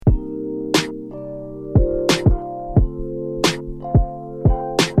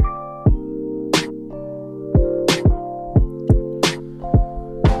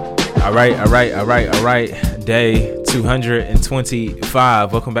All right. Day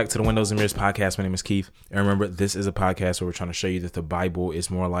 225. Welcome back to the Windows and Mirrors podcast. My name is Keith. And remember, this is a podcast where we're trying to show you that the Bible is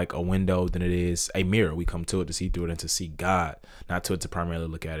more like a window than it is a mirror. We come to it to see through it and to see God, not to it to primarily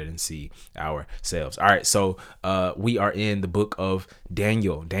look at it and see ourselves. All right. So we are in the book of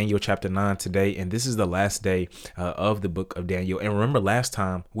Daniel chapter 9 today. And this is the last day of the book of Daniel. And remember, last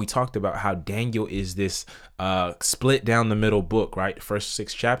time we talked about how Daniel is this split down the middle book, right? The first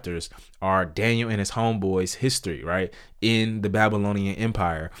 6 chapters are Daniel and his homeboys' history, right, in the Babylonian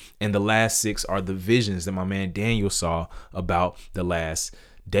Empire. And the last 6 are the visions that my man Daniel saw about the last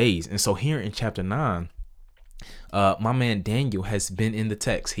days. And so here in chapter 9, my man Daniel has been in the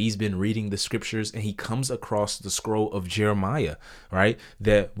text. He's been reading the scriptures and he comes across the scroll of Jeremiah, right?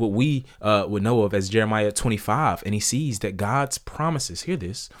 That what we would know of as Jeremiah 25. And he sees that God's promises, hear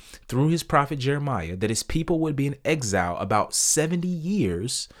this, through his prophet Jeremiah, that his people would be in exile about 70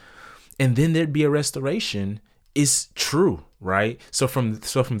 years and then there'd be a restoration, is true, right? So from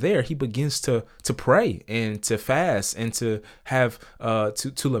there, he begins to pray and to fast and to have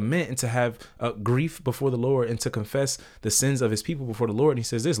to lament and to have grief before the Lord and to confess the sins of his people before the Lord. And he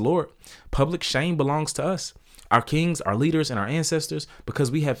says this: Lord, public shame belongs to us, our kings, our leaders, and our ancestors,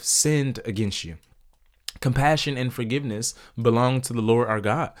 because we have sinned against you. Compassion and forgiveness belong to the Lord our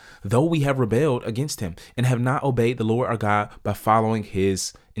God, though we have rebelled against him and have not obeyed the Lord our God by following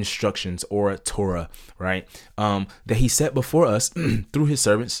his instructions, or Torah, right? That he set before us through his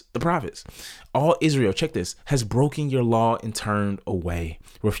servants, the prophets. All Israel, check this, has broken your law and turned away,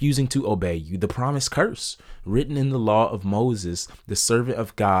 refusing to obey you. The promised curse written in the law of Moses, the servant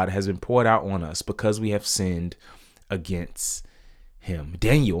of God, has been poured out on us because we have sinned against him.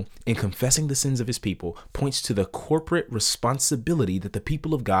 Daniel, in confessing the sins of his people, points to the corporate responsibility that the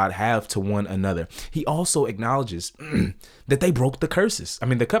people of God have to one another. He also acknowledges that they broke the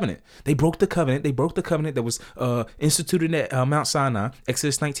covenant. They broke the covenant. They broke the covenant that was instituted at Mount Sinai,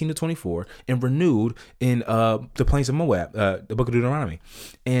 Exodus 19-24, and renewed in the plains of Moab, the book of Deuteronomy.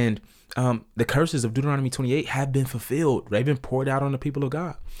 And the curses of Deuteronomy 28 have been fulfilled. They've been poured out on the people of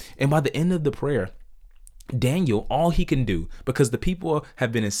God. And by the end of the prayer, Daniel, all he can do, because the people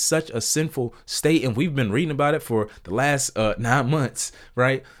have been in such a sinful state, and we've been reading about it for the last 9 months,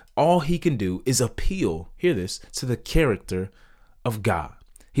 right? All he can do is appeal, hear this, to the character of God.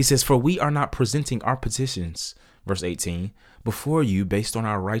 He says, for we are not presenting our petitions, verse 18, before you based on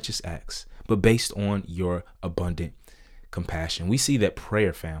our righteous acts, but based on your abundant compassion. We see that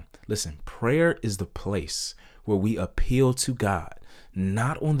prayer, fam. Listen, prayer is the place where we appeal to God,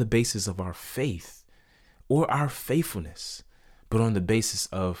 not on the basis of our faith or our faithfulness, but on the basis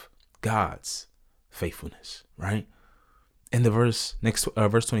of God's faithfulness, right? In the verse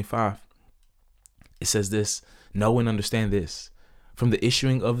 25, it says this: know and understand this, from the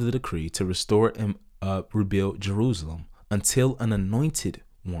issuing of the decree to restore and rebuild Jerusalem until an anointed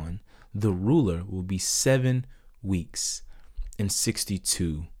one, the ruler, will be 7 weeks and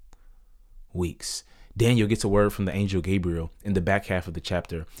 62 weeks. Daniel gets a word from the angel Gabriel in the back half of the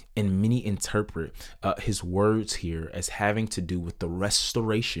chapter, and many interpret his words here as having to do with the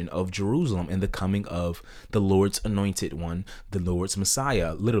restoration of Jerusalem and the coming of the Lord's anointed one, the Lord's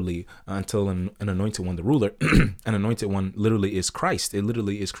Messiah. Literally, until an anointed one, the ruler, an anointed one literally is Christ. It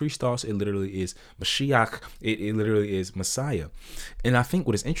literally is Christos. It literally is Mashiach. It literally is Messiah. And I think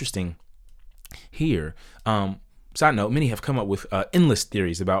what is interesting here, side note, many have come up with endless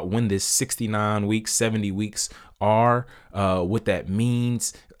theories about when this 69 weeks, 70 weeks are, what that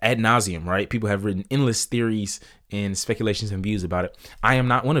means ad nauseum, right? People have written endless theories and speculations and views about it. I am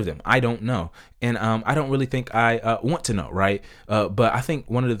not one of them. I don't know. And I don't really think I want to know, right? But I think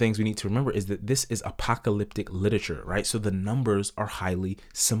one of the things we need to remember is that this is apocalyptic literature, right? So the numbers are highly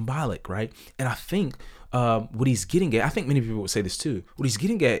symbolic, right? And I think what he's getting at, I think many people would say this too, what he's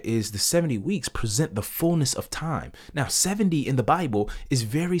getting at is the 70 weeks present the fullness of time. Now, 70 in the Bible is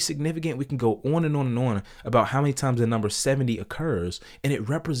very significant. We can go on and on and on about how many times the number 70 occurs, and it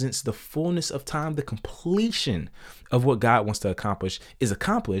represents the fullness of time, the completion of what God wants to accomplish is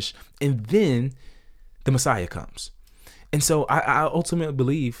accomplished, and then the Messiah comes. And so I ultimately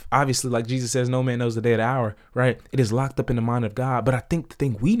believe, obviously, like Jesus says, no man knows the day or the hour, right? It is locked up in the mind of God. But I think the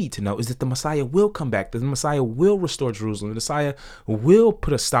thing we need to know is that the Messiah will come back. That the Messiah will restore Jerusalem. The Messiah will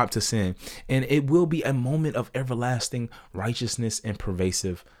put a stop to sin. And it will be a moment of everlasting righteousness and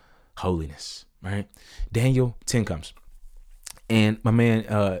pervasive holiness, right? Daniel 10 comes. And my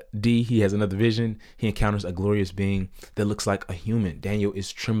man D, he has another vision. He encounters a glorious being that looks like a human. Daniel is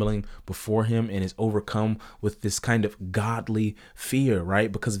trembling before him and is overcome with this kind of godly fear,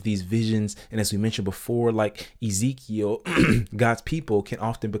 right? Because of these visions. And as we mentioned before, like Ezekiel, God's people can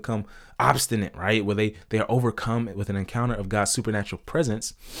often become obstinate, right? Where they are overcome with an encounter of God's supernatural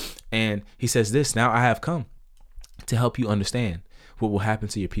presence. And he says this, now I have come to help you understand what will happen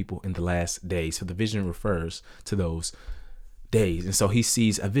to your people in the last days. So the vision refers to those days. And so he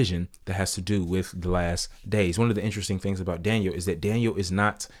sees a vision that has to do with the last days. One of the interesting things about Daniel is that Daniel is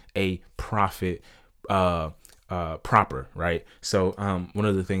not a prophet proper, right? So one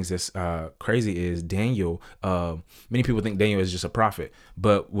of the things that's crazy is Daniel, many people think Daniel is just a prophet,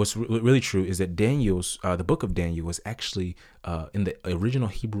 but what's really true is that Daniel's, the book of Daniel was actually in the original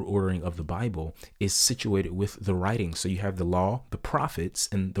Hebrew ordering of the Bible is situated with the writings. So you have the law, the prophets,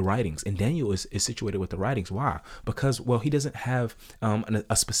 and the writings. And Daniel is situated with the writings. Why? Because, well, he doesn't have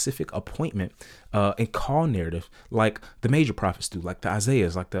a specific appointment and call narrative like the major prophets do, like the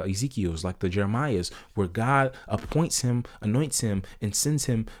Isaiahs, like the Ezekiels, like the Jeremiahs, where God appoints him, anoints him, and sends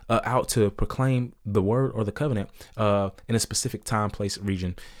him out to proclaim the word or the covenant in a specific time, place,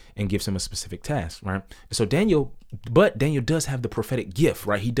 region, and gives him a specific task, right? So Daniel does have the prophetic gift,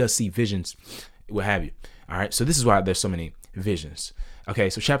 right? He does see visions, what have you. All right. So this is why there's so many visions. Okay.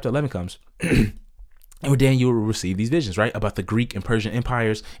 So chapter 11 comes. And where Daniel will receive these visions, right, about the Greek and Persian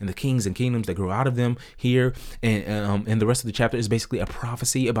empires and the kings and kingdoms that grow out of them here. And the rest of the chapter is basically a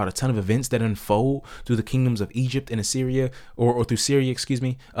prophecy about a ton of events that unfold through the kingdoms of Egypt and Assyria, or through Syria,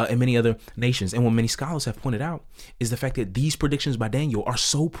 and many other nations. And what many scholars have pointed out is the fact that these predictions by Daniel are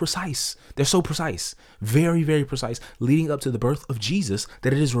so precise. They're so precise, very, very precise, leading up to the birth of Jesus,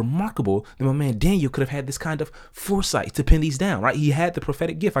 that it is remarkable that my man Daniel could have had this kind of foresight to pin these down, right? He had the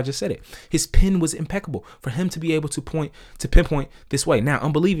prophetic gift. I just said it. His pen was impeccable for him to be able to pinpoint this way. Now,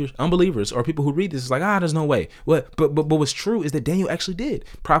 unbelievers or people who read this is like, there's no way. But what's true is that Daniel actually did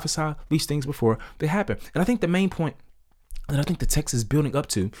prophesy these things before they happen. And I think the main point that I think the text is building up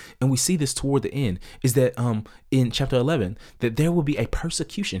to, and we see this toward the end, is that in chapter 11, that there will be a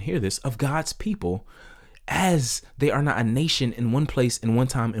persecution, hear this, of God's people as they are not a nation in one place, in one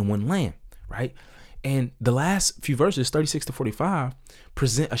time, in one land, right? And the last few verses, 36 to 45,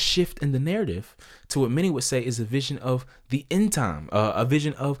 present a shift in the narrative to what many would say is a vision of the end time, a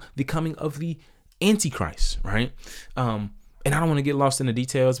vision of the coming of the Antichrist, right? And I don't want to get lost in the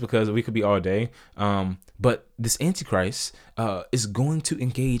details because we could be all day. But this Antichrist is going to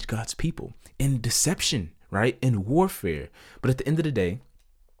engage God's people in deception, right? In warfare. But at the end of the day,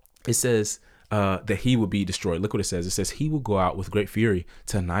 it says that he will be destroyed. Look what it says. It says he will go out with great fury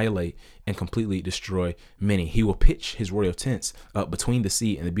to annihilate and completely destroy many. He will pitch his royal tents between the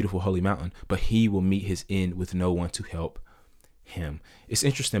sea and the beautiful holy mountain, but he will meet his end with no one to help him. It's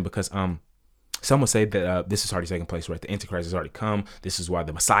interesting because some would say that this is already taking place, right? The Antichrist has already come. This is why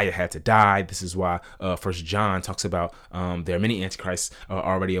the Messiah had to die. This is why First John talks about there are many Antichrists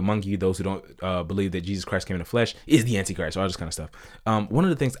already among you. Those who don't believe that Jesus Christ came in the flesh is the Antichrist, all this kind of stuff. One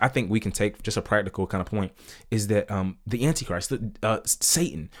of the things I think we can take, just a practical kind of point, is that the Antichrist,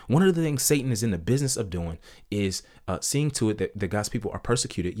 Satan, one of the things Satan is in the business of doing is seeing to it that God's people are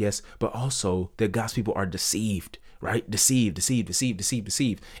persecuted, yes, but also that God's people are deceived. Right? Deceived.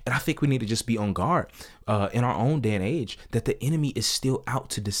 And I think we need to just be on guard in our own day and age that the enemy is still out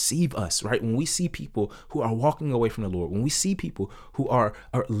to deceive us, right? When we see people who are walking away from the Lord, when we see people who are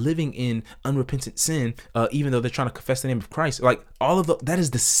living in unrepentant sin, even though they're trying to confess the name of Christ, like all of that is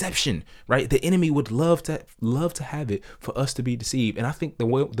deception, right? The enemy would love to have it for us to be deceived. And I think the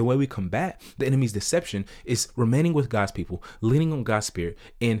way we combat the enemy's deception is remaining with God's people, leaning on God's spirit,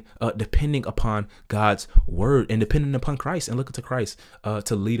 and depending upon God's word and depending upon Christ and looking to Christ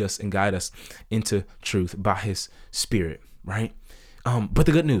to lead us and guide us into truth by his spirit, right? But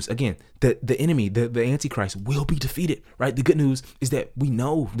the good news, again, the enemy, the Antichrist will be defeated, right? The good news is that we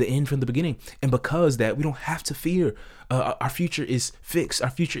know the end from the beginning. And because that, we don't have to fear. Our future is fixed. Our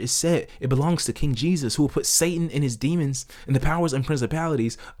future is set. It belongs to King Jesus, who will put Satan and his demons and the powers and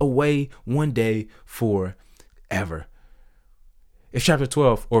principalities away one day forever. If chapter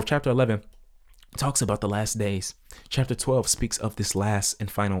 12 or if chapter 11 talks about the last days, chapter 12 speaks of this last and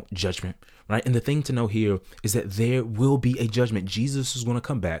final judgment, right? And the thing to know here is that there will be a judgment. Jesus is going to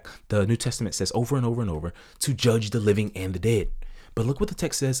come back. The New Testament says over and over and over to judge the living and the dead. But look what the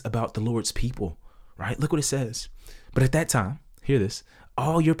text says about the Lord's people, right? Look what it says. But at that time, hear this,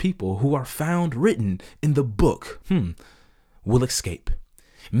 all your people who are found written in the book will escape.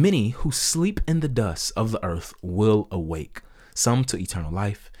 Many who sleep in the dust of the earth will awake, some to eternal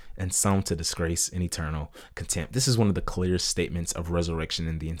life and some to disgrace and eternal contempt. This is one of the clearest statements of resurrection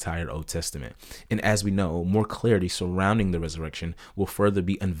in the entire Old Testament. And as we know, more clarity surrounding the resurrection will further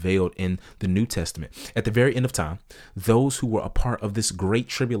be unveiled in the New Testament. At the very end of time, those who were a part of this great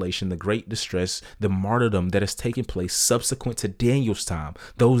tribulation, the great distress, the martyrdom that has taken place subsequent to Daniel's time,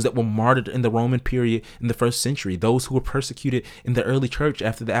 those that were martyred in the Roman period in the first century, those who were persecuted in the early church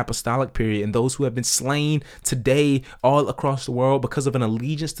after the apostolic period, and those who have been slain today all across the world because of an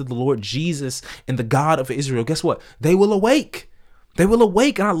allegiance to the Lord Jesus and the God of Israel, guess what? They will awake. They will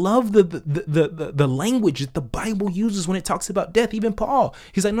awake. And I love the language that the Bible uses when it talks about death. Even Paul,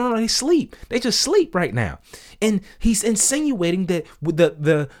 he's like, no, they sleep. They just sleep right now. And he's insinuating that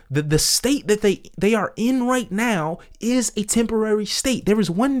the state that they are in right now is a temporary state. There is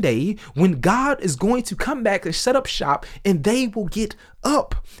one day when God is going to come back and set up shop, and they will get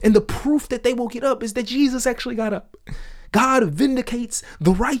up. And the proof that they will get up is that Jesus actually got up. God vindicates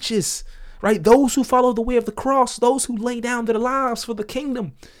the righteous, right? Those who follow the way of the cross, those who lay down their lives for the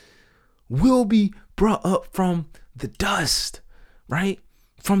kingdom, will be brought up from the dust, right?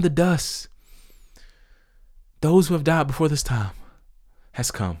 From the dust. Those who have died before this time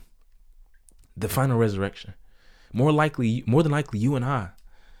has come. The final resurrection. More than likely, you and I,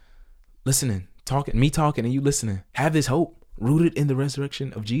 listening, talking, and you listening, have this hope rooted in the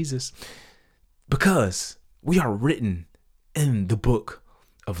resurrection of Jesus, because we are written in the book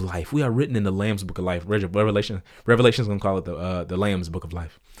of life. We are written in the Lamb's book of life. Revelation is going to call it the Lamb's book of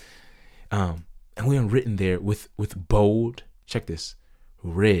life. And we are written there with bold, check this,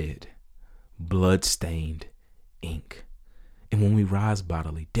 red, blood-stained ink. And when we rise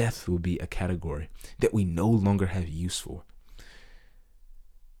bodily, death will be a category that we no longer have use for.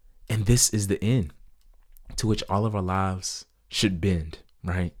 And this is the end to which all of our lives should bend,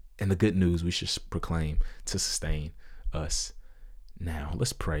 right? And the good news we should proclaim to sustain us now.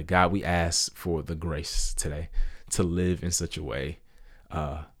 Let's pray. God, we ask for the grace today to live in such a way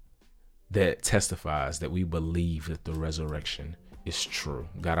that testifies that we believe that the resurrection is true.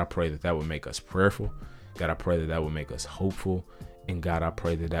 God, I pray that would make us prayerful. God, I pray that would make us hopeful. And God, I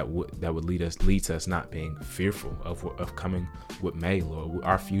pray that would lead to us not being fearful of coming what may, Lord.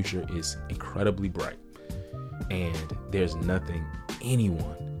 Our future is incredibly bright, and there's nothing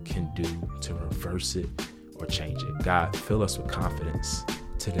anyone can do to reverse it or change it. God, fill us with confidence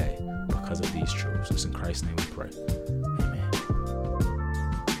today because of these truths. It's in Christ's name we pray. Amen.